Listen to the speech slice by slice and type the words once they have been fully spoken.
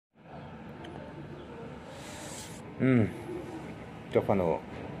cho phano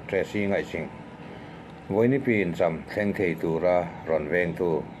Tracy ngai ching voi ni pin cham thleng thei tura ron veng thu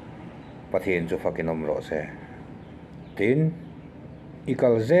pathin chu fakinom ro se tin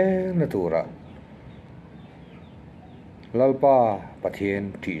ikal ze na tura lalpa pathin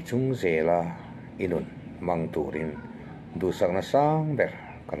ti chung zela inun mang turin du sang na sang ber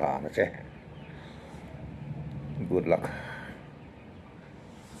kala na che good luck.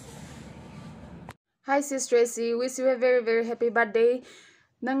 Hi sis Tracy, wish you a very happy birthday.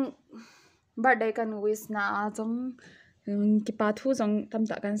 Nang birthday kan wish na chong ki pa thu jong tam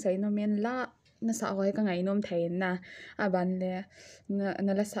ta kan sai no men la na sa hoi ka ngai nom thein na aban le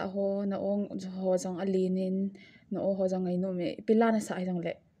na la sa ho na ong ho jong alinin na o ho jong ngai no me pila na sa ai jong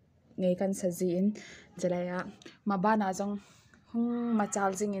le ngai kan sa jin jalaya ma ba na jong hung ma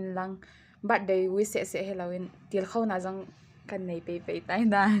chal jing in lang birthday wish se helloin til khau na jong kan nei pe pe tai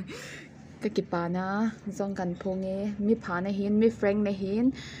na kakipa na zong kan phonge mi pha na hin mi frank na hin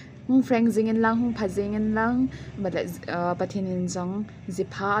hung frank zingin lang hung phajing in lang bala pathin in zong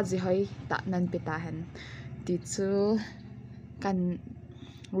zipha ji hoi ta nan pita han ti chu kan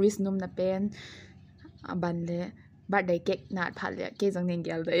wish num na pen ban le birthday cake na pha le ke jong ning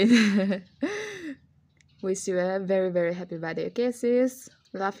gel dai wish you a very happy birthday, okay sis,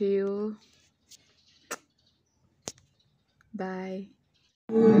 love you, bye.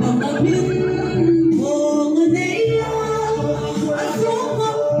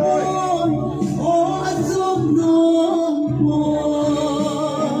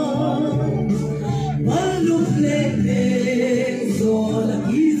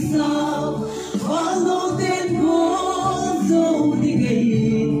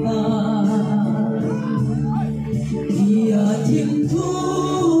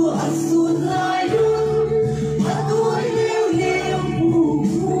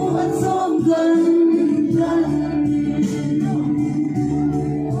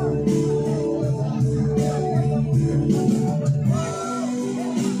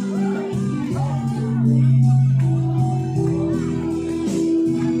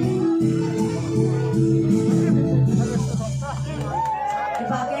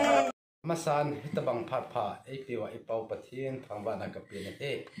 Masan hitabang pha epiwa ipau pathin thangba na kapin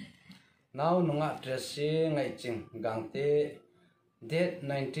he now nunga dressing ngai ching gangte date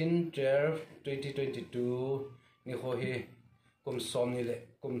 19/12/2022 ni ho hi kum som ni le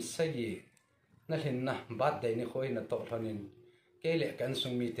kum sagi na hin na birthday ni khoi na to thonin kele kan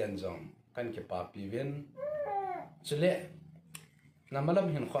sungmi ten jong kan ke pa piven chule namalam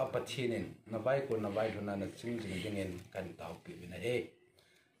hin kho pathinin na vai ko na vai dhuna na ching jing dingin kan tau pivina he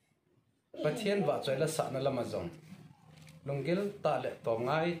pathian wa choila sa na lama jong lungil ta le to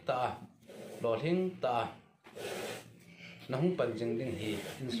ngai ta lolhing ta nahung panjing ding hi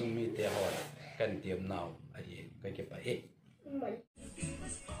insumi te ho kan tiam naw ai kai ke pa e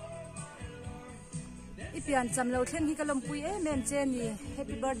ipian chamlo thlen hi kalom pui e men cheni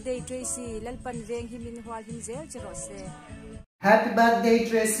happy birthday Tracy lalpan veng hi min hwal hin zel chero se happy birthday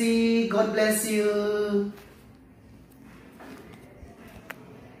Tracy, God bless you.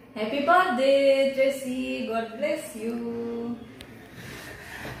 Happy birthday, Tracy. God bless you.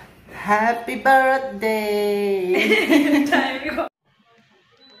 Happy birthday.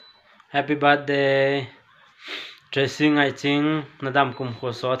 Happy birthday. Tracy ngai ching nadam kum kho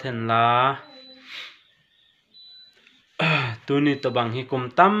so then la. Tuni to bang hi kum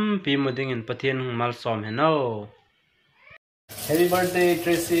tam pi muding in pathian mal som heno. Happy birthday,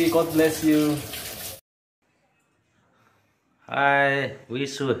 Tracy. God bless you. I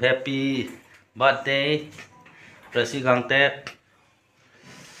wish you happy birthday, Tracy Gangte.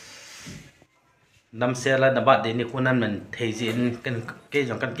 Năm xe là đã bạn đến đi khuôn ăn mình thấy diễn cái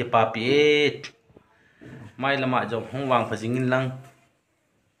dòng căn kia bà biết mai là mãi dòng không vàng phải dính lăng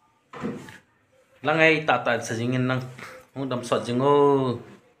lăng ngay tạ tạ sẽ dính lăng không đâm sọt dính ô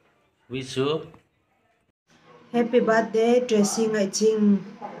wish you happy birthday Tracy ngai ching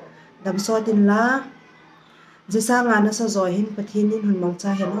đâm sọt tin la Jisa ngana sa joy hin pathinin hun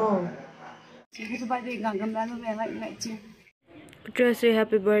mangcha hen ho. happy birthday gangam la no me ngai ching Tracy,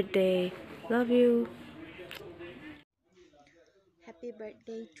 happy birthday. Love you. Happy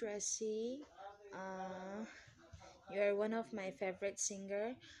birthday, Tracy. You're one of my favorite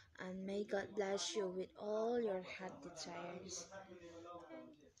singer, and may God bless you with all your heart desires.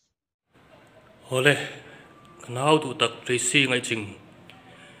 Ole, kanau tu tak Tracy ngai ching.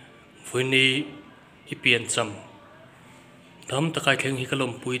 Vuni ipian cham. Dam takai kheng hi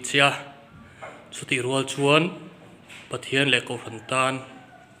kalom pui chia. Suti rual chuan pathian le ko rantan.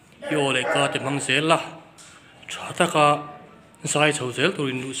 Yo le ka te mang zel la. Cha ta ka sai chho zel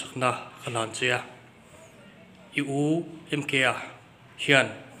turin nu sakna kanan chia. i u em ke a hian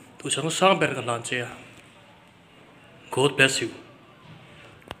tu chang sang ber kan lan che God bless you.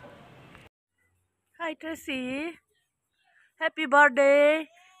 Hi Tracy, happy birthday.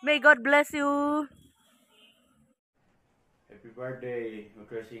 May God bless you. Happy birthday,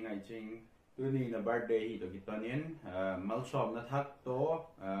 Tracy ngai ching. Tu ni na birthday hi to kitonin mal som na thak to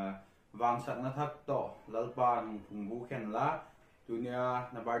wang sak na thak to lalpa nung phungbu khen la tu nia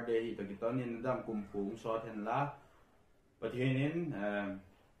na birthday hi to kitonin dam kum phung so then la pathinin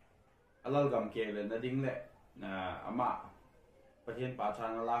alal gam ke le na ding le ama pathin pa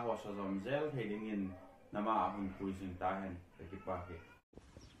chan la ho so zom zel thei ding in nama hun pui sing ta hen kakipak ke.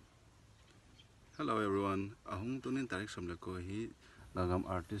 Hello everyone, ahung tunin tarik somle ko hi nagam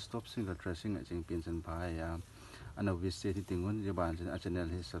artist top singer dressing at jing pinsan pa ya ana visit ti tingun je ban chen channel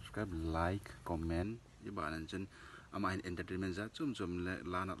hi subscribe like comment je ban chen ama in entertainment za chum le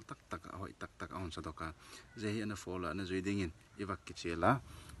lana tak tak hoi tak tak on sadoka je hi ana follow ana zui dingin iwak kichela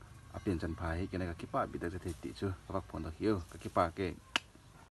a pinsan pa hi kena ka kipa bi da te ti chu wak phone da hiu ka kipa ke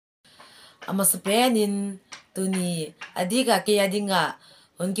ama sapenin tuni adiga ke yadinga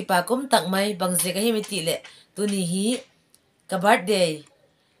unki pa kum tak mai bangze ka hi meti le tuni hi ka birthday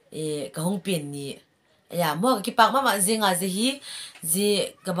ka hong pin ni ya mo ki pak ma zinga ze hi ji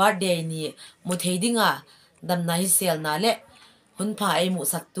ka birthday ni mu theidinga dam na hi sel na le hun pha ai mu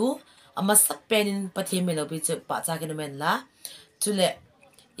sak tu ama sapenin pathe me lo bi chu pa cha ke no men la chule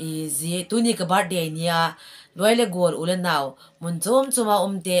ji tuni ka birthday ni a loile gol ule naw mun chom chuma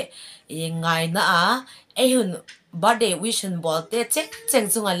umte ngai na a eihun birthday wish and bolte Cheng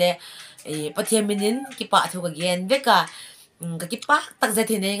Chung ale pathiam minin ki pa thu ka gen veka kakipak takjet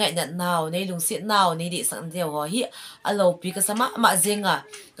hi nei ngai na naw nei lung sit naw nei di sang deu ho hi alo pi ka sama ma zenga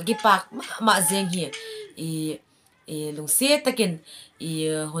kakipak ma zeng hi lung sit takin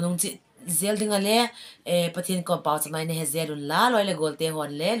honong chi zel dinga le pathin ko pau chamai ne he zelun la loile golte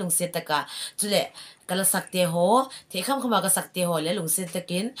hon le lung sit taka chule kala sakte ho the kham khama ka sakte ho le lung sit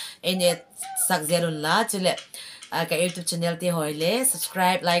takin ene sak zelun la chule ka YouTube channel te hoile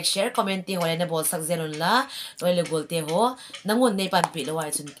subscribe like share comment te hoile na bol sak zelun la loile golte ho nangon nei pan pi lo wa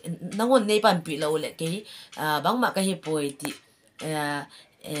chun nangon nei pan pi lo le ke bang ma ka hi poi ti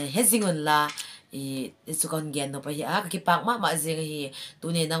hezingun la su kon gen no pa hi a ki pak ma zeng hi tu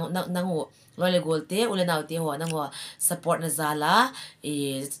ne nangu loile golte ule naw te ho nango support na zala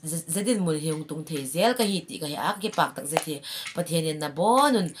zedin mul hiung tung the zel ka hi ti ka hi a ki pak tak zeti pathianin na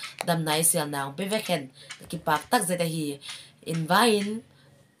bonun dam nai sel na pe vekhen ki pak tak zeta hi invain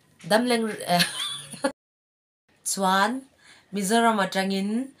dam leng chuan Mizoram atangin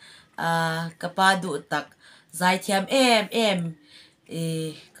kapadu tak zai thiam em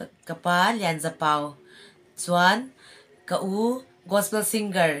kapa lian zapau chuan ka u gospel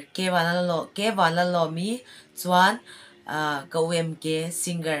singer ke wala lo mi chuan ka UMK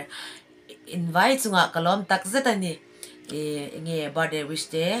singer invite chunga kalom tak zetani nge birthday wish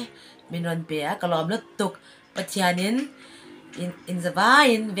te minron pe a kalom lu tuk pathianin in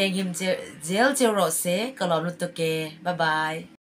zavain veng him zel ro se kalom lu tuke bye bye.